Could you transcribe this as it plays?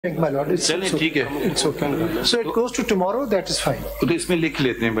My lord, it's ठीक है. It's okay. So it goes to tomorrow. That is fine. तो इसमें लिख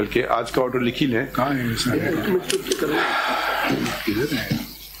लेते हैं, बल्कि आज का ऑर्डर लिख ही लें.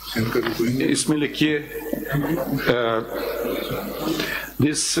 इसमें लिखिए,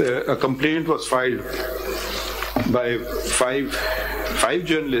 this complaint was filed by five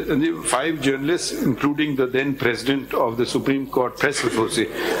journalists, including the then president of the Supreme Court Press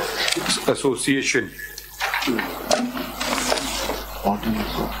Association.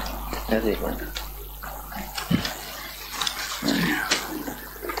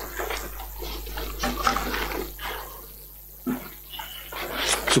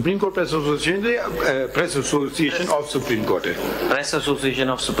 Supreme Court Press Association, Press Association of Supreme Court. Press Association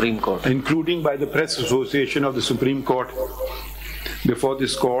of Supreme Court. Including by the Press Association of the Supreme Court before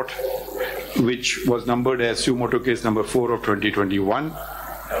this court, which was numbered as Suo Motu Case number 4 of 2021.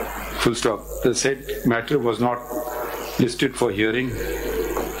 Full stop. The said matter was not listed for hearing.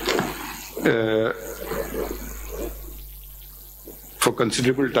 For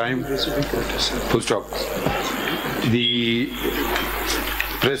considerable time. Full stop. The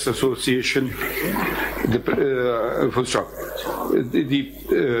Press Association, full stop.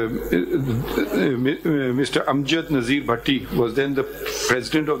 Mr. Amjad Nazir Bhatti was then the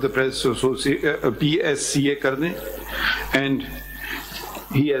president of the Press Association, PSCA Karne, and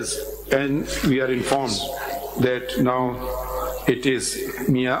we are informed that now it is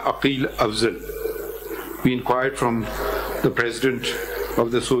Mia Aqil Afzal. We inquired from the president of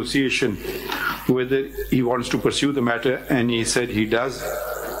the association whether he wants to pursue the matter, and he said he does.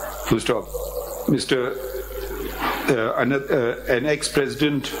 Full stop. An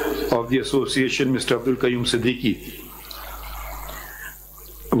ex-president of the association, Mr. Abdul Qayyum Siddiqui,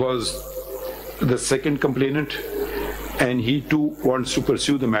 was the second complainant, and he too wants to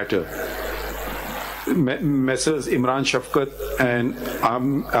pursue the matter. Messrs. Imran Shafqat and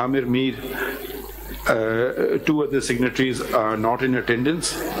Amir Mir, two other signatories, are not in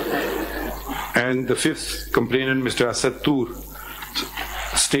attendance. And the fifth complainant, Mr. Asad Tur,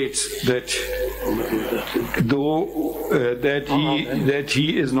 states that that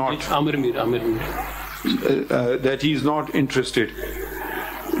he is not that he is not interested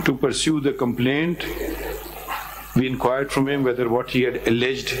to pursue the complaint. We inquired from him whether what he had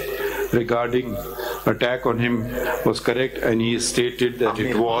alleged regarding attack on him was correct, and he stated that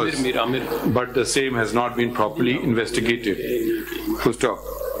it was, but the same has not been properly investigated. Full stop.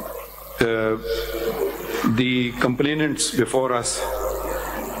 The complainants before us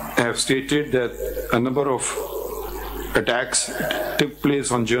have stated that a number of attacks took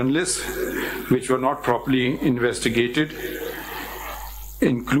place on journalists which were not properly investigated,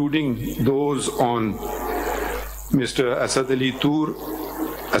 including those on Mr. Asad Ali Tur.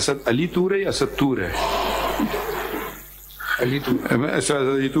 Asad Ali Tur hai, Asad Tur hai. Asad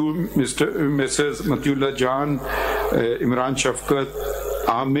Ali Tur, Mrs. Matiullah Jan, Imran Shafqat,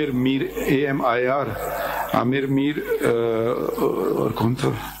 Amir Mir, AMIR, Amir Mir, और कौन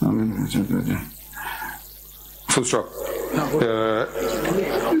था? Full stop.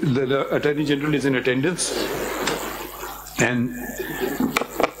 The Attorney General is in attendance and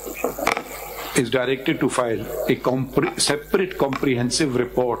is directed to file a separate comprehensive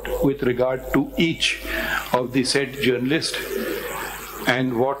report with regard to each of the said journalists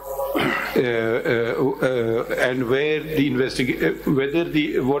and what and where the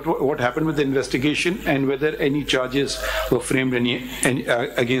what happened with the investigation, and whether any charges were framed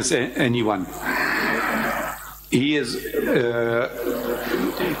against anyone. It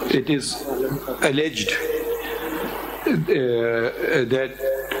is alleged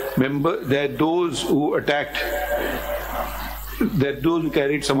that those who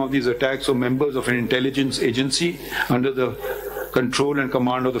carried some of these attacks were members of an intelligence agency under the control and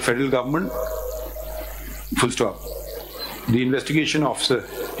command of the federal government. Full stop. The investigation officer,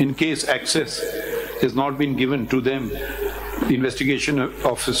 in case access has not been given to them, the investigation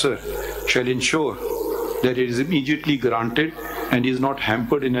officer shall ensure that it is immediately granted and is not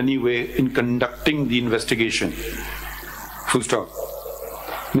hampered in any way in conducting the investigation. Full stop.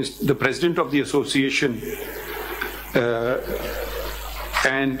 The president of the association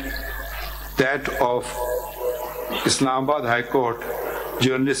and that of Islamabad High Court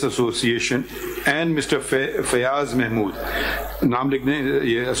Journalist Association and Mr. Fayaz Mahmood, नाम लिखने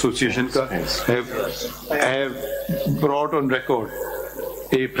ये association का, have brought on record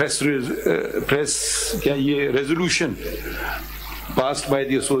a resolution passed by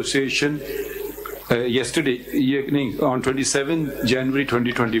the association yesterday, on 27 January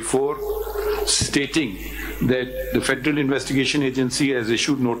 2024, stating that the Federal Investigation Agency has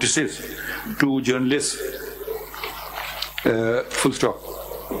issued notices to journalists, full stop,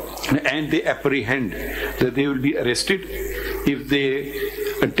 and they apprehend that they will be arrested if they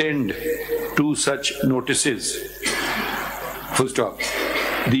attend to such notices. Full stop.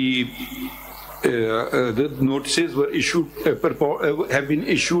 The notices were issued, have been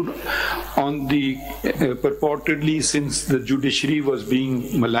issued on the purportedly since the judiciary was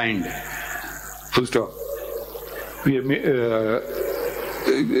being maligned. Full stop. We have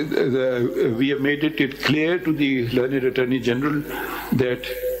made it clear to the learned Attorney General that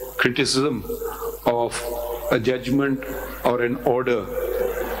criticism of a judgment or an order,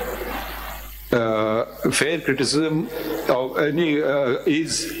 fair criticism of any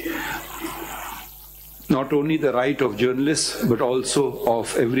is not only the right of journalists but also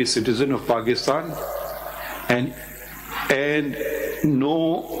of every citizen of Pakistan, and no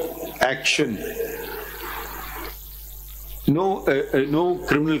action, no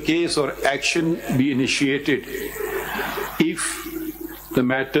criminal case or action be initiated if the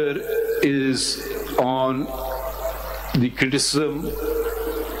matter is on the criticism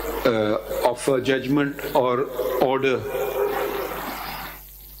of a judgment or order.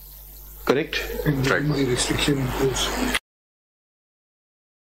 Correct? Right. The restriction imposed.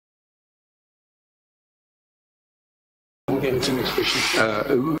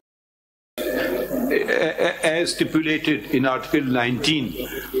 As stipulated in Article 19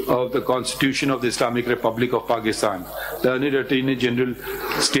 of the Constitution of the Islamic Republic of Pakistan, the Honorable Attorney General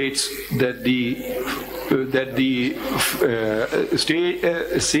states that the state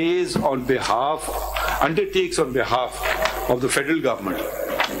undertakes on behalf of the federal government.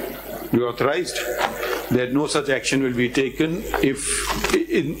 You are authorized that no such action will be taken if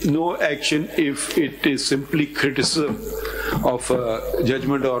it is simply criticism of a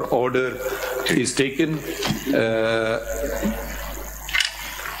judgment or order is taken.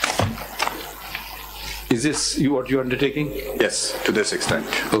 Is this what you are undertaking? Yes, to this extent.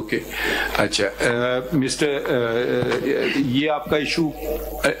 Okay. अच्छा, Mr. ये आपका issue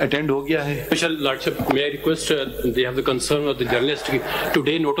attend हो गया है? Special Lordship, may I request they have the concern of the journalist.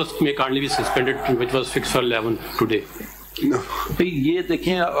 Today notice may currently be suspended, which was fixed for 11 today. ये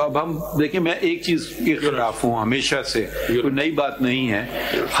देखें, अब हम देखें, मैं एक चीज के खिलाफ हूँ हमेशा से, कोई नई बात नहीं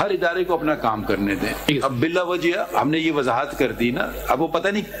है, हर इदारे को अपना काम करने दें। अब बिला वजह हमने ये वजाहत कर दी ना, अब वो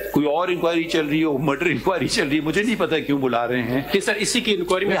पता नहीं कोई और इंक्वायरी चल रही हो, मर्डर इंक्वायरी चल रही है, मुझे नहीं पता क्यों बुला रहे हैं। सर इसी की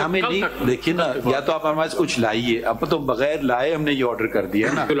इंक्वायरी में हमें नहीं, देखिए ना, या तो आप हमारे पास कुछ लाइए, अब तो बगैर लाए हमने ये ऑर्डर कर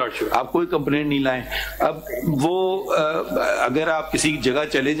दिया ना, आप कोई कंप्लेंट नहीं लाए। अब वो अगर आप किसी जगह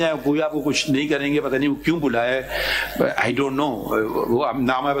चले जाए, कोई आपको कुछ नहीं करेंगे, पता नहीं क्यों बुलाया है, आई डोंट नो, वो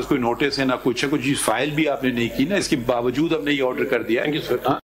ना हमारे पास कोई नोटिस है ना कुछ है, कुछ चीज फाइल भी आपने नहीं की ना, इसके बावजूद हमने ये ऑर्डर कर दिया। Thank you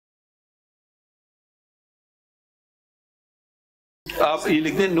sir. आप ये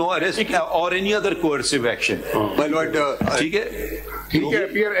लिख दें, नो अरेस्ट और एनी अदर कोर्सिव एक्शन। ठीक है, ठीक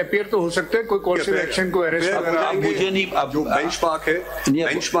है, अपीयर तो हो सकता है, कोई कोर्सिव एक्शन को अरेस्ट अब मुझे नहीं, अब जो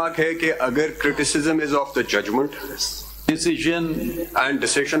बेंचमार्क है कि अगर criticism is of the judgement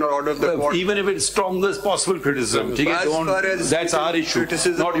decision or order of the court, even if it's strongest possible criticism, that's our issue,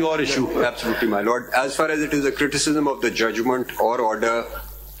 not your issue. Absolutely, my lord. As far as it is a criticism of the judgment or order,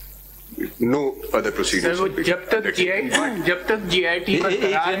 no further proceedings. जब तक GIT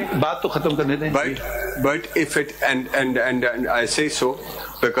बात तो खत्म करने दें। But if it and I say so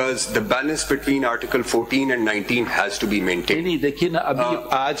because the balance between Article 14 and 19 has to be maintained. नहीं, देखिए ना, अभी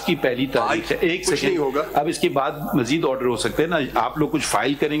आज की पहली तारीख है, एक सेकंड होगा, अब इसके बाद मजीद ऑर्डर हो सकते हैं ना, आप लोग कुछ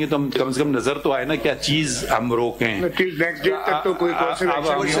फाइल करेंगे तो हम कम से कम नजर तो आए ना क्या चीज हम रोके हैं। टिल नेक्स्ट डेट तक तो कोई कोर्सिव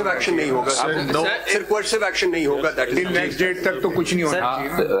एक्शन नहीं होगा, सिर्फ कोर्सिव एक्शन नहीं होगा, that is till next date तक तो कुछ नहीं होना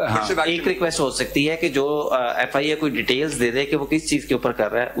चाहिए। एक रिक्वेस्ट हो सकती है कि जो FIA कोई डिटेल्स दे दे कि वो किस चीज के ऊपर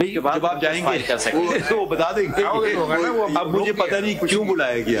कर रहा है, उसके बाद जब आप जाएंगे कर सकते तो वो बता देंगे। अब मुझे पता नहीं क्यों बुलाया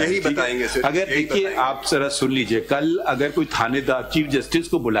गया, यही बताएंगे सर। अगर देखिए, आप जरा सुन लीजिए, कल अगर कोई थानेदार चीफ जस्टिस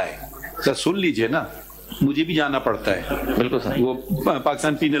को बुलाए तो सुन लीजिए ना, मुझे भी जाना पड़ता है। बिल्कुल सर। वो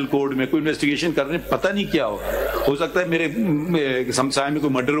पाकिस्तान पीनल कोड में कोई इन्वेस्टिगेशन कर रहे हैं, पता नहीं क्या हो सकता है मेरे समसाय में कोई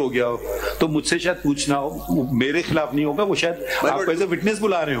मर्डर हो गया हो, तो मुझसे शायद पूछना हो, मेरे खिलाफ नहीं होगा, वो शायद आपको एज ए विटनेस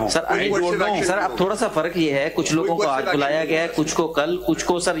बुला रहे हो। सर अब थोड़ा सा फर्क ये है, कुछ लोगों को आज बुलाया गया है, कुछ को कल, कुछ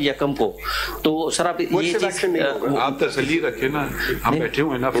को सर यकम को, तो सर आप ये चीज आप तसल्ली रखें ना, हम बैठे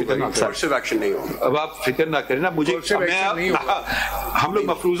हुए ना, फिक्र ना करें, अब आप फिक्र ना करें ना, मुझे हम लोग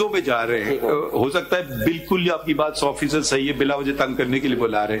मफरूजों पे जा रहे हैं, हो सकता है बिल्कुल आपकी बात 100% सही है, बिला वजह तंग करने के लिए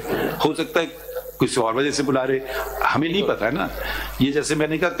बुला रहे हैं, हो सकता है कुछ और वजह से बुला रहे, हमें नहीं पता है ना। ये जैसे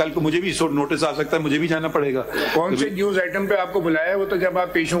मैंने कहा कल को मुझे भी नोटिस आ सकता है, मुझे भी जाना पड़ेगा। कौन से न्यूज आइटम पे आपको बुलाया, वो तो जब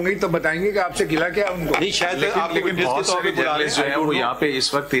आप पेश होंगे तो बताएंगे कि आपसे गिला क्या उनको। नहीं शायद लेकिन बहुत सारे जर्नलिस्ट जो हैं वो यहाँ पे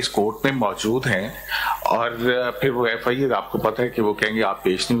इस वक्त इस कोर्ट में मौजूद हैं, और फिर वो FIR आपको पता है कि वो कहेंगे आप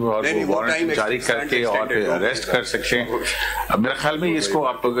पेश नहीं हुए, और वो वारंट जारी करके और फिर अरेस्ट कर सकते हैं। मेरे ख्याल में इसको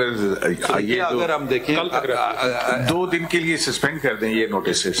आप अगर हम देखें 2 दिन के लिए सस्पेंड कर दें ये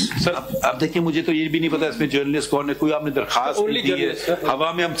नोटिस। सर अब देखिए, मुझे तो ये भी नहीं पता इसमें जर्नलिस्ट कौन है, कोई आपने दरखास्त दी है,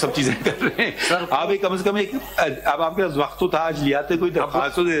 हवा में हम सब चीजें कर रहे हैं। आप कम से कम अब आपके पास वक्त तो था, आज लियाते कोई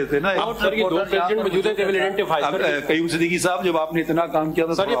दरखास्त तो दे देते ना। कयूम सिद्दीकी साहब जब आपने इतना काम किया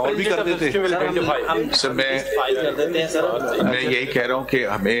था और भी कर देते। सर मैं यही कह रहा हूँ कि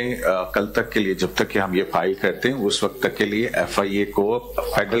हमें कल तक के लिए, जब तक कि हम ये फाइल करते हैं उस वक्त तक के लिए FIA को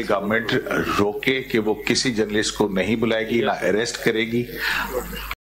फेडरल गवर्नमेंट रोके कि वो किसी जर्नलिस्ट को नहीं बुलाएगी, ना अरेस्ट करेगी।